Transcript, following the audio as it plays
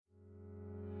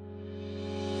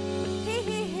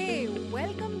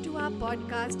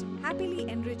podcast Happily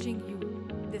Enriching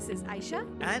You. This is Aisha.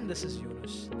 And this is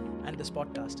Yunus. And this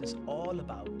podcast is all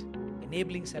about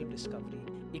enabling self discovery,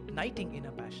 igniting inner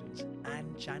passions,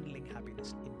 and channeling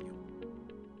happiness in you.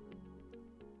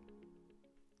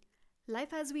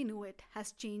 Life as we know it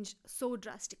has changed so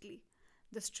drastically.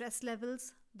 The stress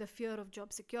levels, the fear of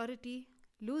job security,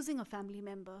 losing a family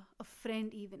member, a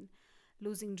friend even,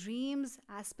 losing dreams,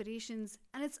 aspirations,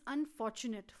 and it's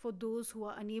unfortunate for those who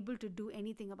are unable to do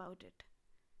anything about it.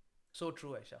 So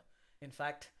true, Aisha. In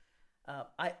fact,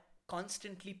 I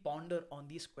constantly ponder on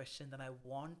these questions, and I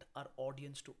want our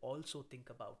audience to also think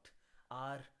about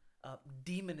our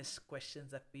demonous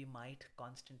questions that we might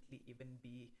constantly even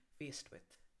be faced with.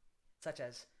 Such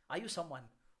as, are you someone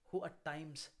who at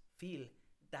times feel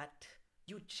that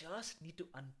you just need to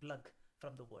unplug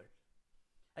from the world?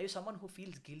 Are you someone who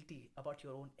feels guilty about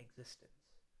your own existence?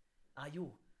 Are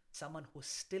you someone who's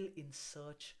still in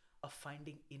search of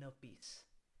finding inner peace?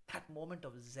 That moment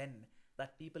of zen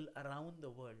that people around the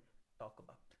world talk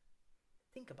about.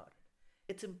 Think about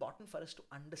it. It's important for us to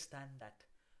understand that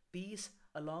peace,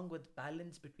 along with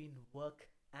balance between work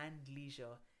and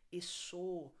leisure, is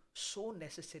so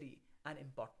necessary and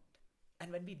important.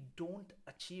 And when we don't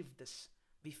achieve this,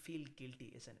 we feel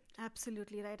guilty, isn't it?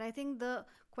 Absolutely right. I think the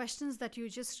questions that you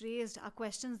just raised are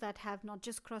questions that have not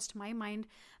just crossed my mind,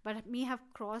 but may have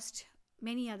crossed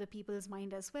many other people's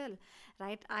mind as well,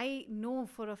 right? I know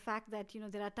for a fact that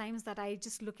there are times that I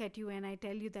just look at you and I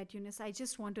tell you that, Eunice, I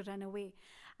just want to run away.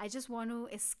 I just want to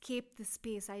escape this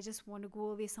space. I just want to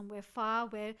go away somewhere far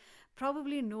where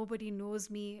probably nobody knows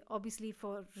me, obviously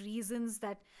for reasons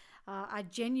that are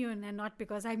genuine and not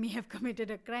because I may have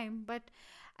committed a crime. But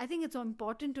I think it's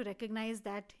important to recognize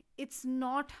that it's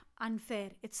not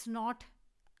unfair, it's not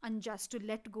unjust to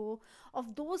let go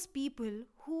of those people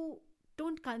who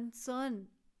don't concern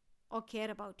or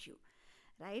care about you,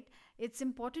 right? It's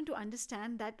important to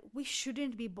understand that we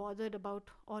shouldn't be bothered about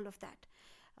all of that.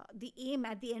 The aim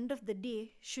at the end of the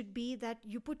day should be that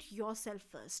you put yourself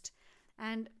first.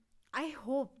 And I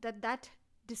hope that that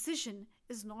decision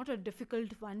is not a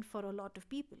difficult one for a lot of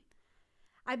people.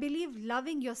 I believe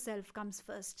loving yourself comes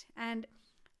first, and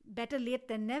better late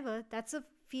than never. That's a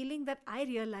feeling that I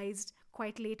realized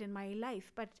quite late in my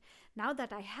life. But now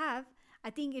that I have,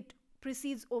 I think it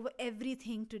precedes over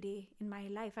everything today in my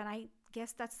life. And I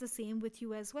guess that's the same with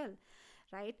you as well,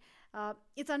 right?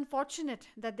 It's unfortunate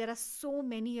that there are so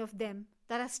many of them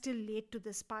that are still late to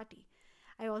this party.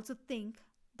 I also think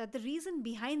that the reason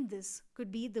behind this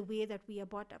could be the way that we are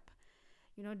brought up.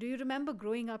 Do you remember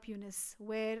growing up, Eunice,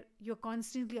 where you're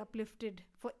constantly uplifted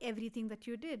for everything that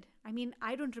you did? I mean,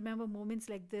 I don't remember moments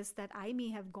like this that I may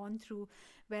have gone through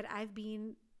where I've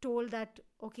been told that,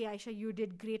 okay, Aisha, you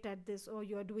did great at this, or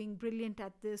you're doing brilliant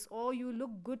at this, or you look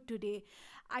good today.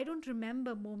 I don't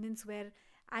remember moments where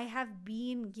I have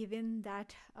been given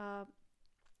that,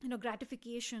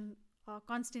 gratification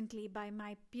constantly by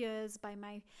my peers, by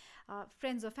my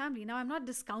friends or family. Now, I'm not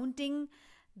discounting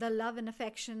the love and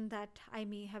affection that I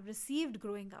may have received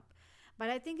growing up. But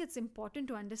I think it's important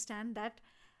to understand that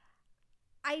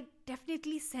I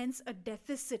definitely sense a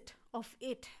deficit of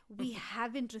it. We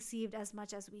haven't received as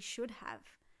much as we should have.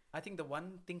 I think the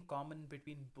one thing common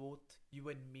between both you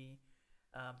and me,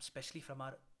 especially from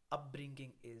our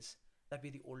upbringing, is that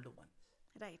we're the older ones.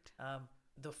 Right.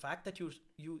 The fact that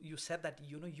you said that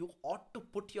you ought to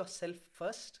put yourself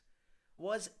first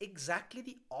was exactly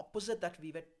the opposite that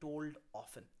we were told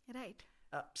often. Right.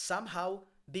 Somehow,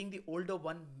 being the older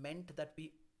one meant that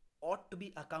we ought to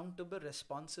be accountable,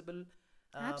 responsible,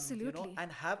 Absolutely.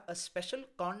 and have a special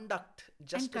conduct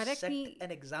just And to set me. an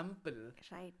example.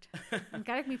 Right. And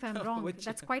correct me if I'm wrong. Which-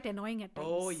 That's quite annoying at times.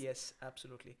 Oh, yes,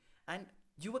 absolutely. And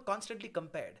you were constantly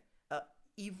compared.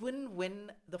 Even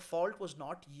when the fault was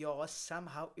not yours,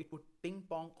 somehow it would ping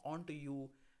pong onto you,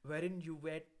 wherein you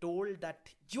were told that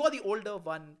you are the older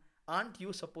one. Aren't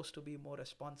you supposed to be more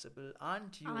responsible?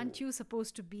 Aren't you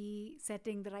supposed to be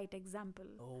setting the right example?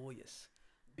 Oh, yes.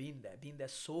 Been there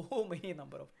so many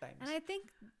number of times. And I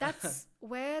think that's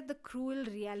where the cruel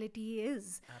reality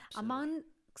is. Absolutely.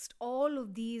 Amongst all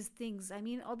of these things, I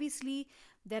mean, obviously,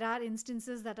 there are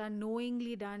instances that are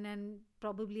knowingly done and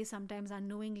probably sometimes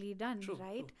unknowingly done, True,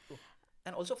 right? true.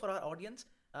 And also for our audience,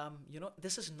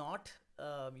 this is not,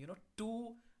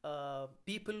 two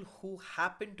people who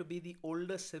happen to be the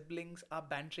older siblings are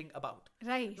bantering about.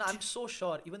 Right. Now, I'm so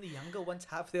sure even the younger ones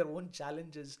have their own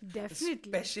challenges.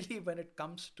 Definitely. Especially when it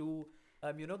comes to,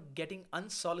 getting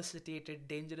unsolicited,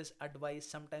 dangerous advice,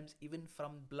 sometimes even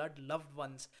from blood loved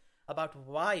ones, about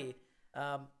why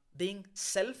being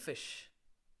selfish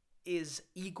is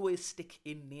egoistic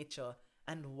in nature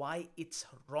and why it's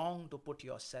wrong to put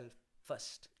yourself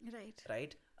first, Right.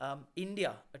 right?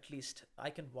 India, at least, I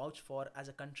can vouch for as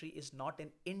a country, is not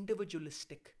an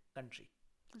individualistic country,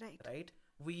 Right. right?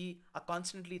 We are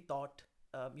constantly taught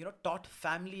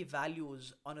family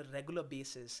values on a regular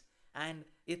basis, and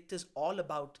it is all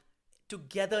about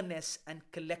togetherness and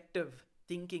collective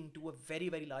thinking to a very,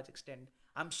 very large extent.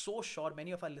 I'm so sure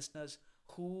many of our listeners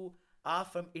who are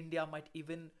from India might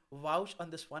even vouch on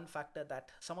this one factor,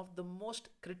 that some of the most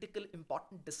critical,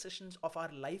 important decisions of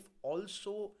our life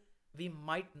also we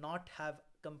might not have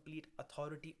complete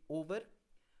authority over,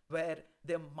 where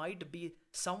there might be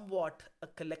somewhat a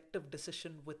collective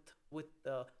decision with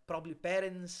probably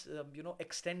parents,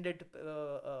 extended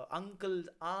uncles,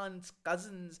 aunts,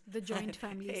 cousins, The joint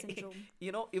family syndrome.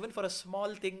 even for a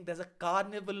small thing, there's a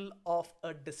carnival of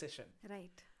a decision.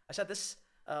 Right. Asha, this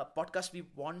podcast, we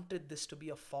wanted this to be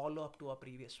a follow up to our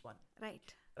previous one,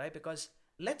 Right. right? Because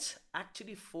let's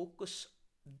actually focus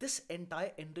this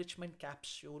entire enrichment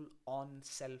capsule on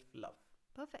self love,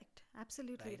 Perfect.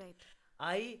 Absolutely right? right.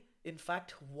 I, in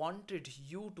fact, wanted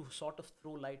you to sort of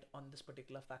throw light on this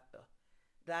particular factor.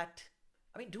 That,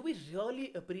 I mean, do we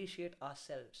really appreciate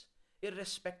ourselves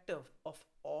irrespective of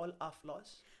all our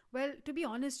flaws? Well, to be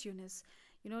honest, Eunice,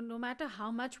 no matter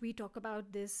how much we talk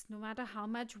about this, no matter how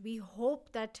much we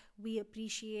hope that we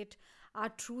appreciate our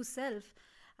true self,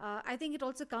 I think it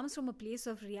also comes from a place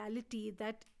of reality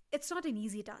that it's not an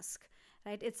easy task,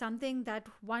 right? It's something that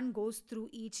one goes through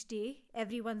each day.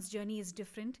 Everyone's journey is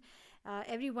different.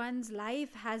 Everyone's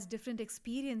life has different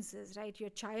experiences, right? Your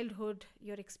childhood,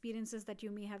 your experiences that you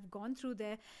may have gone through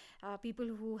there, people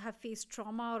who have faced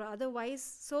trauma or otherwise.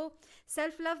 So,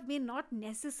 self love may not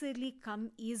necessarily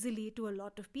come easily to a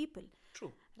lot of people,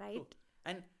 True, right? true.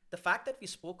 And the fact that we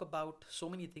spoke about so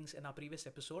many things in our previous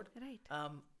episode, Right.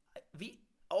 we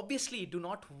obviously do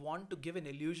not want to give an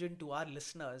illusion to our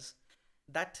listeners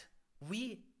that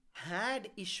we had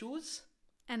issues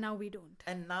And now we don't.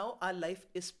 and now our life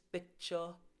is picture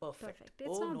perfect. Perfect.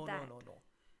 It's Oh, not no, no, that. no, no.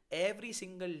 Every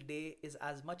single day is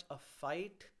as much a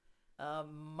fight,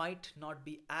 might not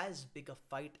be as big a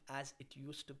fight as it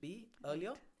used to be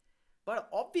earlier. But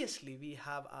obviously, we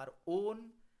have our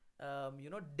own,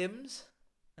 dims.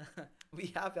 We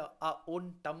have our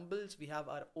own tumbles. We have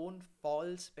our own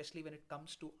falls, especially when it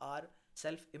comes to our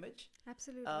self image.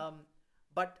 Absolutely.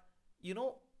 But, you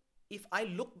know, if I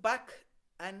look back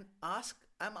and ask,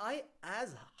 am I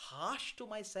as harsh to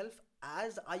myself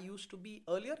as I used to be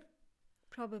earlier?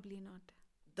 Probably not.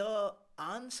 The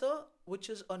answer, which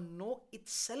is a no,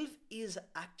 itself is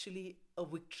actually a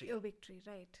victory. A victory,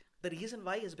 right. The reason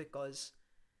why is because,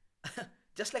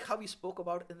 just like how we spoke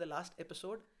about in the last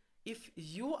episode, if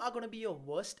you are going to be your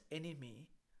worst enemy,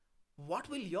 what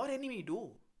will your enemy do?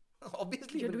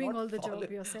 Obviously, You're will doing not all the fall job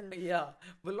in- yourself. Yeah,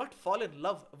 will not fall in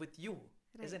love with you,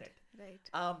 isn't it? Right.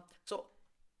 So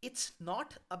it's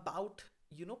not about,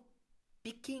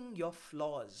 picking your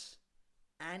flaws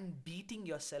and beating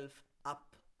yourself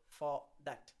up for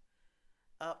that.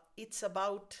 It's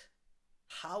about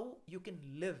how you can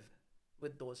live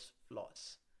with those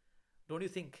flaws. Don't you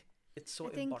think it's so I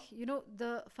think, important?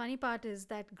 the funny part is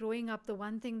that growing up, the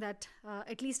one thing that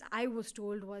at least I was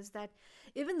told was that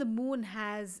even the moon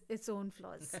has its own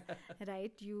flaws,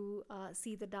 right? You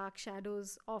see the dark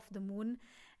shadows of the moon.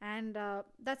 And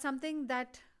that's something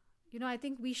that, I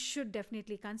think we should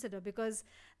definitely consider, because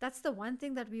that's the one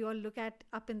thing that we all look at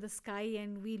up in the sky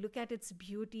and we look at its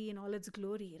beauty in all its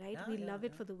glory, right? Yeah, We yeah, love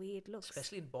it yeah. for the way it looks.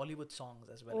 Especially in Bollywood songs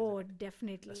as well. Oh, Isn't it?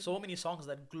 definitely. There's so many songs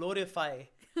that glorify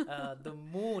the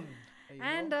moon.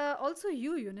 And also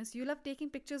you, Eunice, you love taking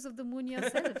pictures of the moon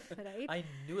yourself, right? I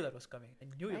knew that was coming. I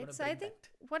knew you were Right. going to So bring I think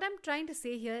that. what I'm trying to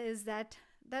say here is that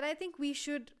I think we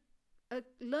should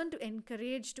learn to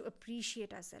encourage to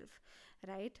appreciate ourselves,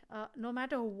 right? No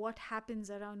matter what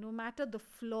happens around, no matter the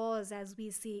flaws as we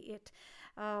see it.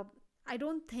 I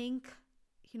don't think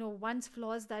one's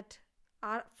flaws that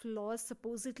are flaws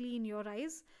supposedly in your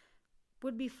eyes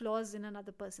would be flaws in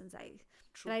another person's eye,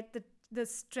 True. right?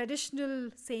 This traditional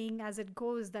saying as it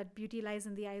goes, that beauty lies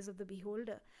in the eyes of the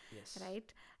beholder, Yes.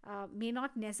 right? May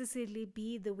not necessarily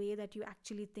be the way that you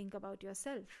actually think about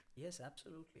yourself. Yes,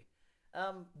 absolutely.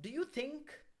 Do you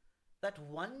think that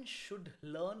one should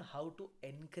learn how to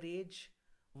encourage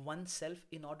oneself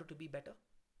in order to be better?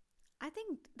 I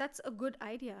think that's a good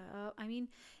idea. I mean,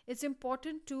 it's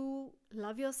important to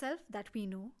love yourself, that we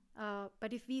know.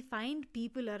 But if we find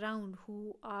people around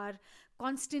who are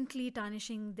constantly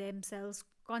tarnishing themselves,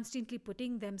 constantly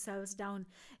putting themselves down,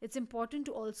 it's important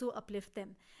to also uplift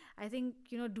them. I think,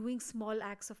 doing small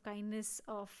acts of kindness,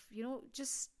 of,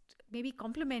 just maybe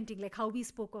complimenting, like how we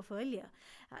spoke of earlier.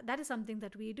 That is something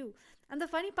that we do. And the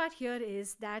funny part here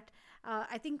is that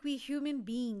I think we human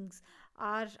beings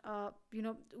are,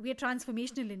 we are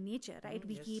transformational in nature, right?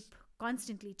 We Yes. keep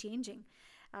constantly changing.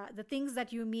 The things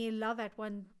that you may love at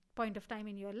one point of time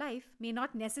in your life may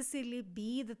not necessarily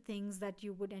be the things that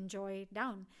you would enjoy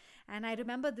down. And I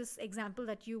remember this example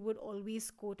that you would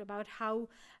always quote about how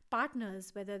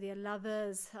partners, whether they are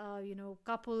lovers,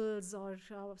 couples, or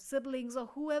siblings, or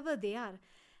whoever they are,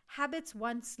 habits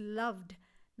once loved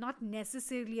not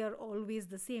necessarily are always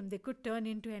the same. They could turn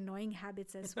into annoying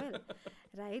habits as well,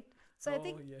 right? So I Oh,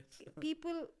 think yes.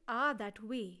 people are that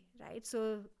way, right?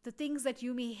 So the things that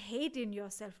you may hate in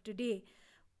yourself today,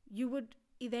 you would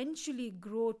eventually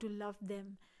grow to love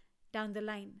them down the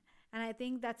line. And I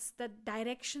think that's the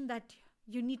direction that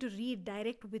you need to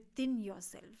redirect within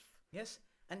yourself. Yes,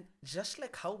 and just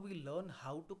like how we learn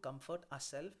how to comfort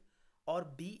ourselves or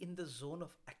be in the zone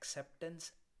of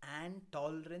acceptance and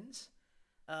tolerance,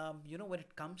 when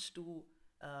it comes to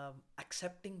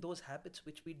accepting those habits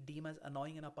which we deem as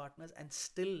annoying in our partners and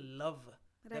still love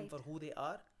them Right. for who they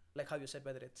are, like how you said,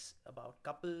 whether it's about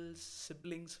couples,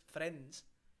 siblings, friends,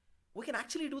 we can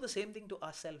actually do the same thing to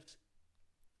ourselves,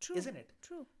 True. isn't it?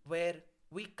 True. Where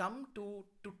we come to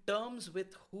terms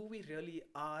with who we really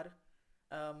are,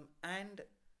 and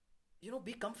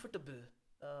be comfortable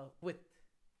with.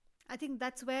 I think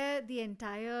that's where the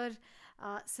entire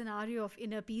scenario of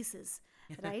inner peace is,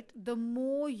 right? The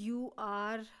more you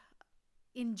are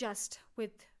in just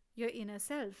with your inner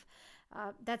self,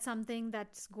 that's something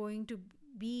that's going to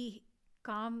be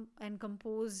calm and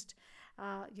composed,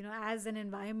 as an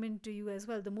environment to you as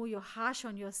well. The more you're harsh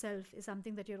on yourself is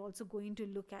something that you're also going to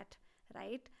look at,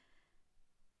 right?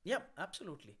 Yeah,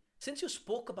 absolutely. Since you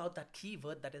spoke about that key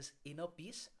word that is inner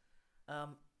peace,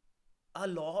 um, a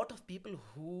lot of people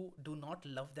who do not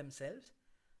love themselves,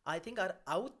 I think, are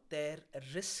out there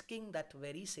risking that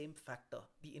very same factor,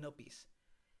 the inner peace.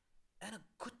 And a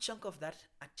good chunk of that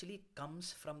actually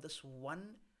comes from this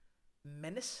one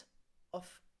menace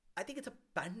of, I think it's a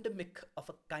pandemic of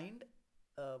a kind,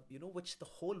 which the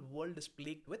whole world is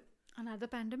plagued with. Another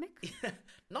pandemic?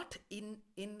 Not in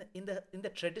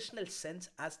the traditional sense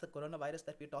as the coronavirus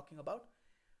that we're talking about,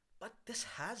 but this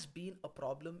has been a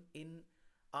problem in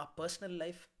our personal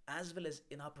life as well as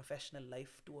in our professional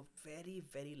life to a very,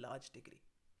 very large degree.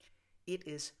 It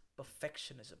is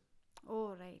perfectionism.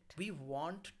 Oh, right. We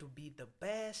want to be the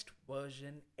best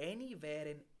version anywhere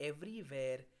and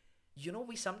everywhere.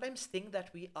 We sometimes think that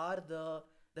we are the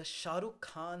Shah Rukh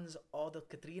Khans or the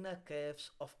Katrina Kaifs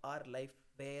of our life,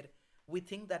 where we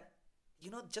think that,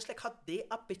 just like how they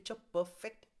are picture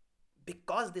perfect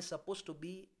because they're supposed to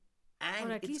be, Or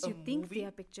and at it's least a you think they movie.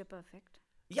 are picture perfect.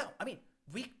 Yeah, I mean,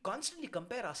 we constantly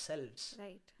compare ourselves,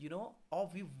 Right. or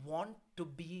we want to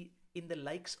be in the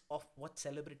likes of what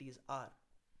celebrities are.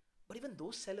 But even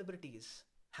those celebrities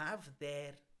have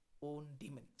their own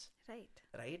demons, Right.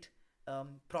 right?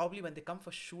 Probably when they come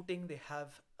for shooting, they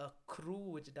have a crew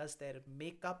which does their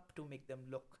makeup to make them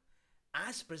look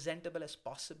as presentable as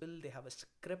possible. They have a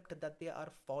script that they are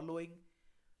following.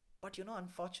 But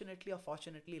unfortunately or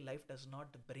fortunately, life does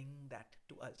not bring that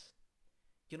to us.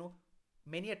 You know,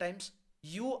 Many a times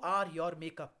you are your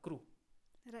makeup crew.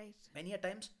 Right. Many a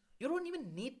times you don't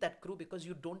even need that crew because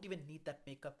you don't even need that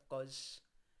makeup because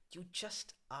you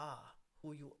just are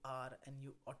who you are and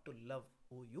you ought to love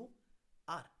who you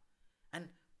are. And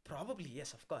probably,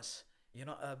 yes, of course,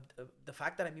 the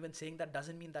fact that I'm even saying that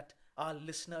doesn't mean that our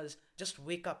listeners just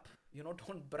wake up,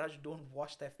 don't brush, don't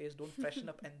wash their face, don't freshen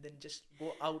up, and then just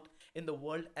go out in the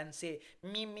world and say,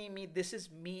 me, this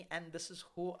is me, and this is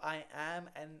who I am,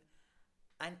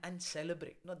 and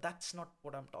celebrate. No, that's not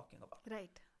what I'm talking about.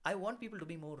 Right. I want people to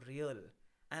be more real,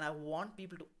 and I want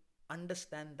people to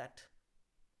understand that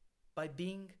by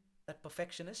being that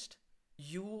perfectionist,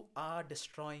 you are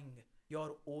destroying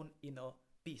your own inner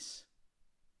peace.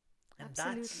 And that's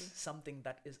Absolutely. something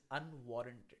that is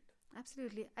unwarranted.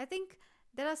 Absolutely. I think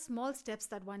there are small steps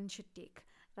that one should take,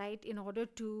 right, in order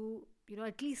to,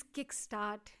 at least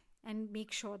kickstart and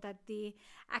make sure that they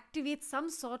activate some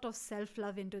sort of self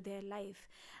love into their life.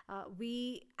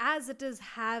 We, as it is,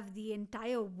 have the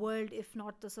entire world, if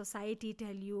not the society,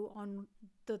 tell you on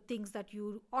the things that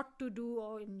you ought to do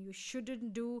or you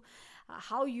shouldn't do,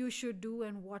 how you should do,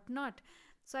 and whatnot.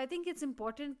 So I think it's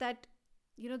important that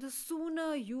the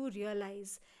sooner you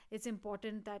realize, it's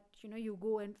important that you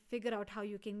go and figure out how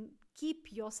you can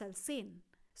keep yourself sane.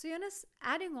 So,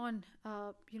 adding on,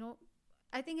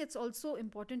 I think it's also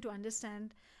important to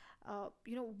understand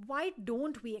why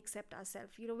don't we accept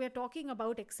ourselves? We're talking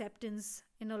about acceptance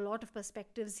in a lot of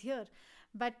perspectives here,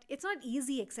 but it's not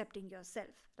easy accepting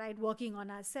yourself, right? Working on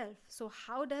ourselves. So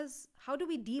how do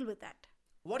we deal with that?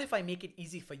 What if I make it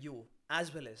easy for you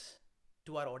as well as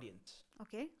to our audience?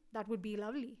 Okay, that would be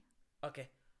lovely, Okay.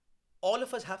 All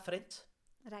of us have friends.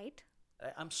 right?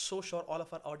 I'm so sure all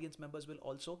of our audience members will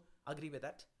also agree with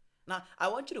that. Now, I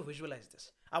want you to visualize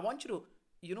this. I want you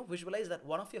to, visualize that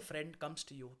one of your friend comes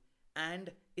to you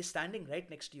and is standing right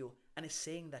next to you and is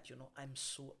saying that, I'm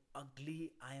so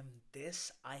ugly. I am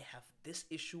this. I have this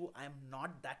issue. I am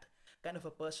not that kind of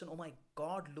a person. Oh my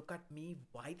God, look at me.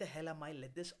 Why the hell am I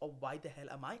like this? Or why the hell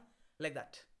am I like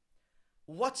that?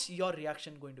 What's your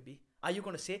reaction going to be? Are you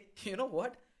going to say, you know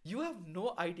what? You have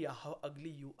no idea how ugly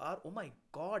you are. Oh my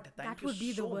God, thank That you would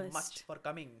be the so worst. much for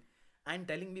coming and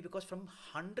telling me, because from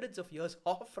hundreds of years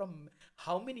or from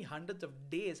how many hundreds of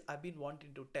days I've been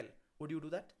wanting to tell. Would you do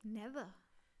that? Never.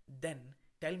 Then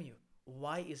tell me,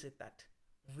 why is it that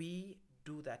we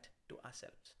do that to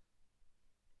ourselves?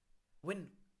 When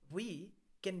we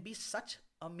can be such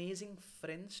amazing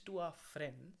friends to our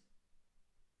friends,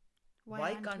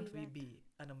 why aren't can't we that? be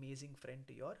an amazing friend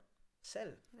to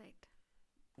yourself? Right.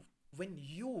 When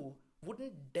you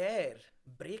wouldn't dare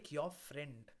break your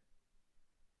friend,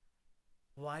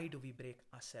 why do we break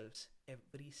ourselves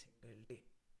every single day?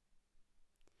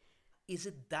 Is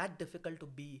it that difficult to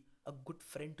be a good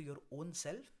friend to your own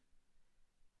self?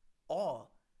 Or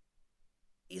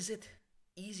is it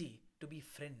easy to be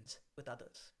friends with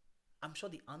others? I'm sure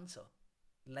the answer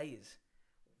lies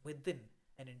within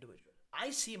an individual. I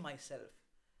see myself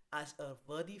as a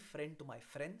worthy friend to my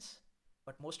friends,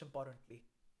 but most importantly,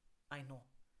 I know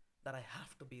that I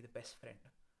have to be the best friend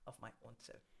of my own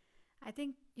self. I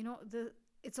think,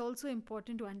 it's also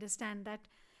important to understand that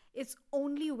it's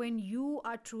only when you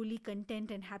are truly content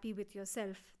and happy with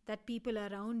yourself that people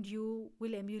around you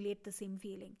will emulate the same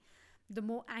feeling. The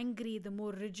more angry, the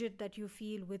more rigid that you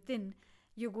feel within,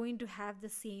 you're going to have the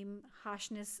same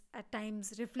harshness at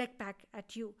times reflect back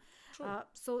at you. True.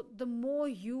 So the more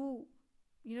you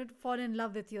fall in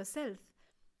love with yourself,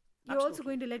 you're also Absolutely.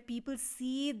 going to let people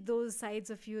see those sides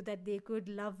of you that they could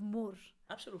love more.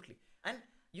 Absolutely. And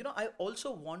I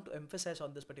also want to emphasize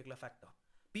on this particular factor.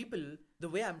 People, the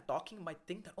way I'm talking, might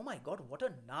think that, oh my God, what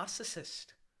a narcissist.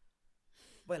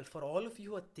 Well, for all of you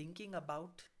who are thinking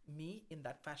about me in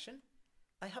that fashion,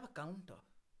 I have a counter.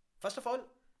 First of all,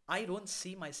 I don't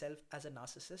see myself as a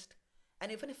narcissist.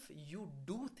 And even if you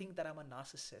do think that I'm a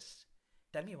narcissist,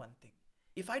 tell me one thing.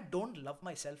 If I don't love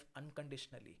myself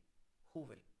unconditionally, who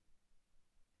will?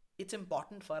 It's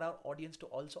important for our audience to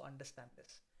also understand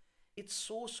this. It's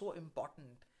so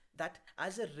important that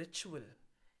as a ritual,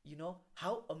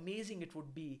 how amazing it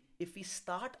would be if we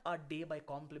start our day by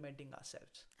complimenting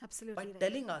ourselves, by Absolutely right.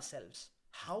 telling ourselves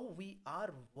how we are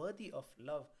worthy of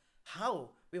love,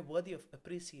 how we're worthy of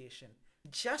appreciation.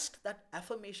 Just that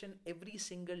affirmation every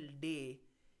single day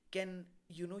can,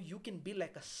 you can be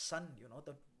like a sun,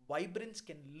 the vibrance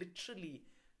can literally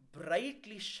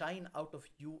brightly shine out of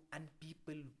you, and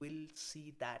people will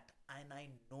see that. And I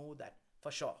know that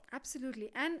for sure.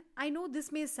 Absolutely. And I know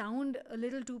this may sound a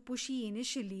little too pushy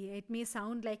initially. It may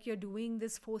sound like you're doing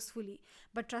this forcefully.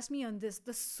 But trust me on this,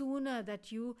 the sooner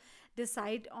that you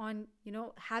decide on,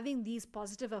 having these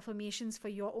positive affirmations for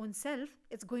your own self,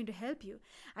 it's going to help you.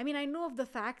 I mean, I know of the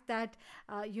fact that,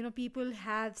 people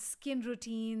have skin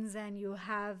routines and you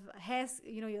have hair,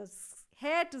 your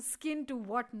hair to skin to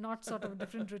what not sort of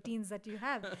different routines that you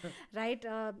have, right?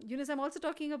 Eunice, I'm also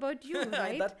talking about you,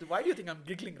 right? Why do you think I'm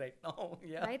giggling right now?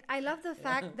 Yeah. Right, I love the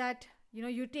fact that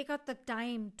you take out the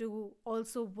time to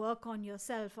also work on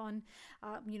yourself, on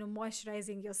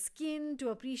moisturizing your skin, to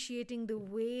appreciating the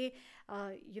way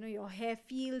your hair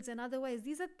feels, and otherwise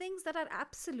these are things that are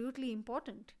absolutely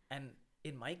important. And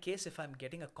in my case, if I'm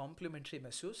getting a complimentary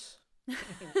masseuse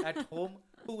at home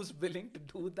who's willing to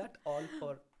do that all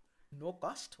for no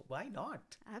cost, why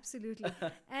not? Absolutely.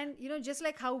 And just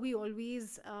like how we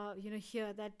always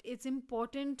hear that it's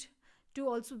important to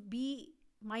also be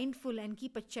mindful and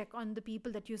keep a check on the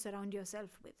people that you surround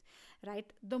yourself with, right?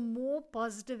 The more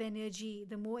positive energy,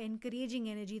 the more encouraging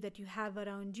energy that you have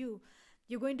around you,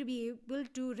 you're going to be able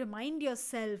to remind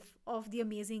yourself of the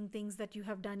amazing things that you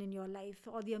have done in your life,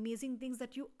 or the amazing things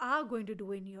that you are going to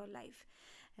do in your life,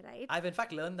 right? I've in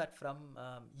fact learned that from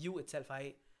you itself.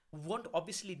 I won't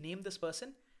obviously name this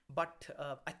person, but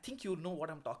I think you know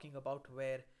what I'm talking about,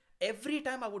 where every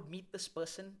time I would meet this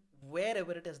person,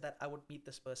 wherever it is that I would meet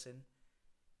this person,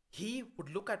 he would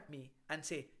look at me and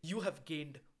say, "You have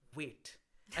gained weight."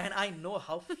 And I know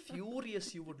how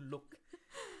furious you would look.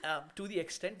 To the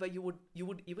extent where you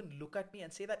would even look at me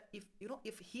and say that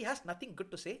if he has nothing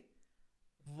good to say,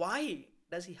 why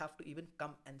does he have to even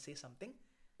come and say something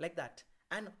like that?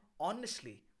 And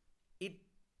honestly, it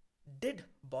did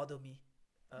bother me,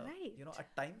 Right.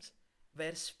 at times,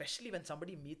 where especially when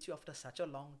somebody meets you after such a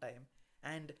long time,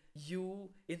 and you,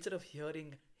 instead of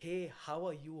hearing, hey, how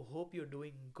are you? Hope you're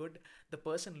doing good, the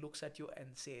person looks at you and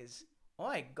says, oh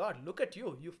my God, look at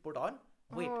you. You've put on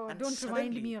weight. Oh, And don't remind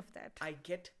me suddenly of that. I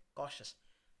get cautious.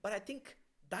 But I think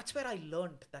that's where I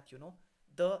learned that,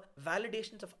 the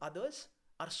validations of others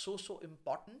are so, so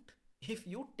important if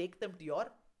you take them to your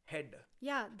head.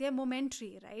 Yeah, they're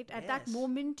momentary, right? At that Yes.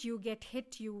 moment, you get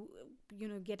hit,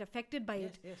 get affected by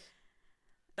Yes, it. yes.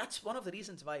 That's one of the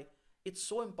reasons why it's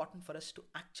so important for us to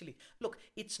actually look.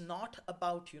 It's not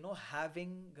about,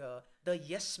 having the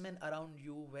yes men around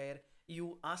you where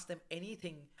you ask them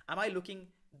anything. Am I looking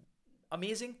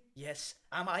amazing? Yes.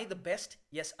 Am I the best?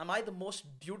 Yes. Am I the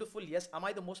most beautiful? Yes. Am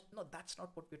I the most? No, that's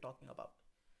not what we're talking about.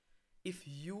 If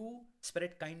you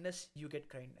spread kindness, you get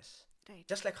kindness. Right.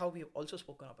 Just like how we have also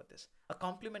spoken about this. A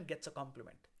compliment gets a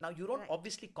compliment. Now, you don't Right.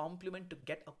 obviously compliment to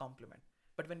get a compliment.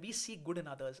 But when we see good in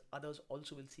others, others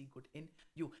also will see good in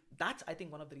you. That's, I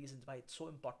think, one of the reasons why it's so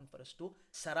important for us to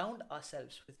surround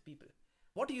ourselves with people.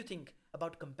 What do you think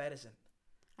about comparison?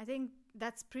 I think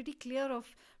that's pretty clear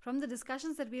of from the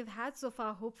discussions that we've had so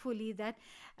far, hopefully, that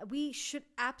we should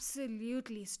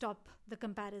absolutely stop the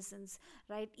comparisons,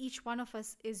 right? Each one of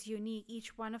us is unique.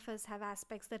 Each one of us have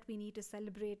aspects that we need to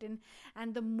celebrate in.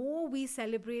 And the more we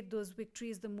celebrate those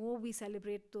victories, the more we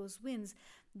celebrate those wins,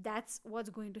 that's what's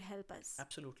going to help us.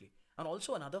 Absolutely. And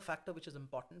also, another factor which is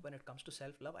important when it comes to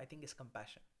self love, I think, is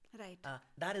compassion. Right.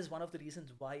 That is one of the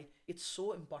reasons why it's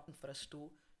so important for us to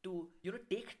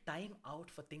take time out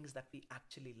for things that we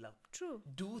actually love. True.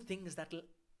 Do things that'll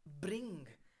bring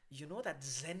that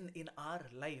zen in our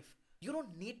life. You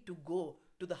don't need to go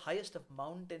to the highest of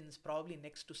mountains, probably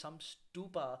next to some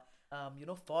stupa,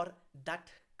 for that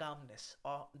calmness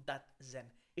or that zen.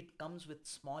 It comes with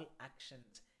small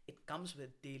actions. It comes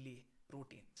with daily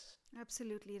routines.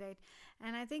 Absolutely right.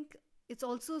 And I think it's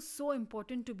also so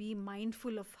important to be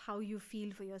mindful of how you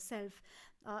feel for yourself.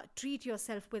 Treat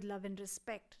yourself with love and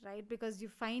respect, right? Because you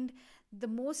find the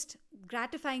most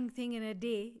gratifying thing in a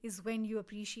day is when you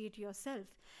appreciate yourself.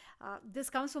 This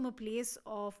comes from a place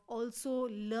of also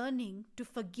learning to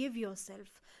forgive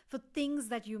yourself for things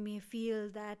that you may feel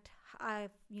that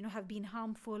have been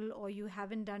harmful or you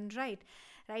haven't done right.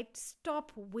 Right?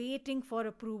 Stop waiting for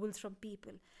approvals from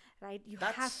people. Right? You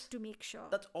have That's to make sure.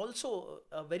 that's also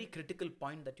a very critical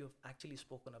point that you've actually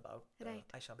spoken about, Right.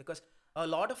 Aisha, because a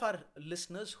lot of our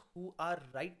listeners who are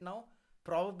right now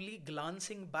probably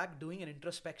glancing back, doing an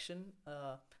introspection,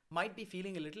 might be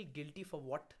feeling a little guilty for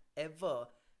whatever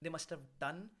they must have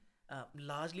done,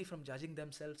 largely from judging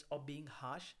themselves or being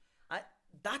harsh.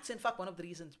 That's in fact one of the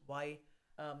reasons why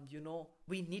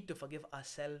we need to forgive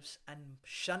ourselves and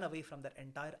shun away from that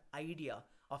entire idea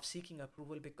of seeking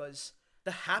approval, because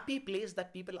the happy place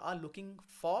that people are looking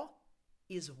for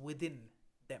is within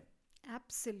them.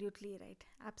 Absolutely right.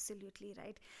 Absolutely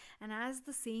right. And as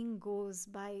the saying goes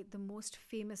by the most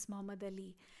famous Muhammad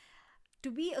Ali, to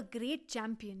be a great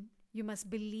champion, you must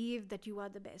believe that you are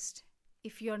the best.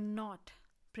 If you're not,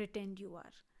 pretend you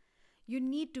are. You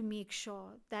need to make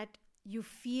sure that you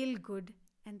feel good,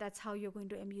 and that's how you're going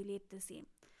to emulate the same.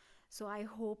 So I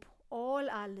hope all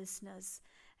our listeners,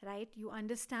 right, you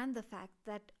understand the fact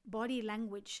that body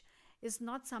language is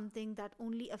not something that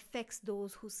only affects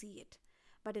those who see it,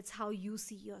 but it's how you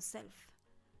see yourself.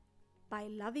 By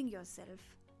loving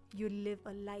yourself, you live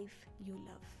a life you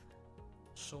love.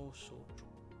 So, so true.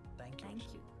 Thank you. Thank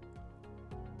Aisha. you.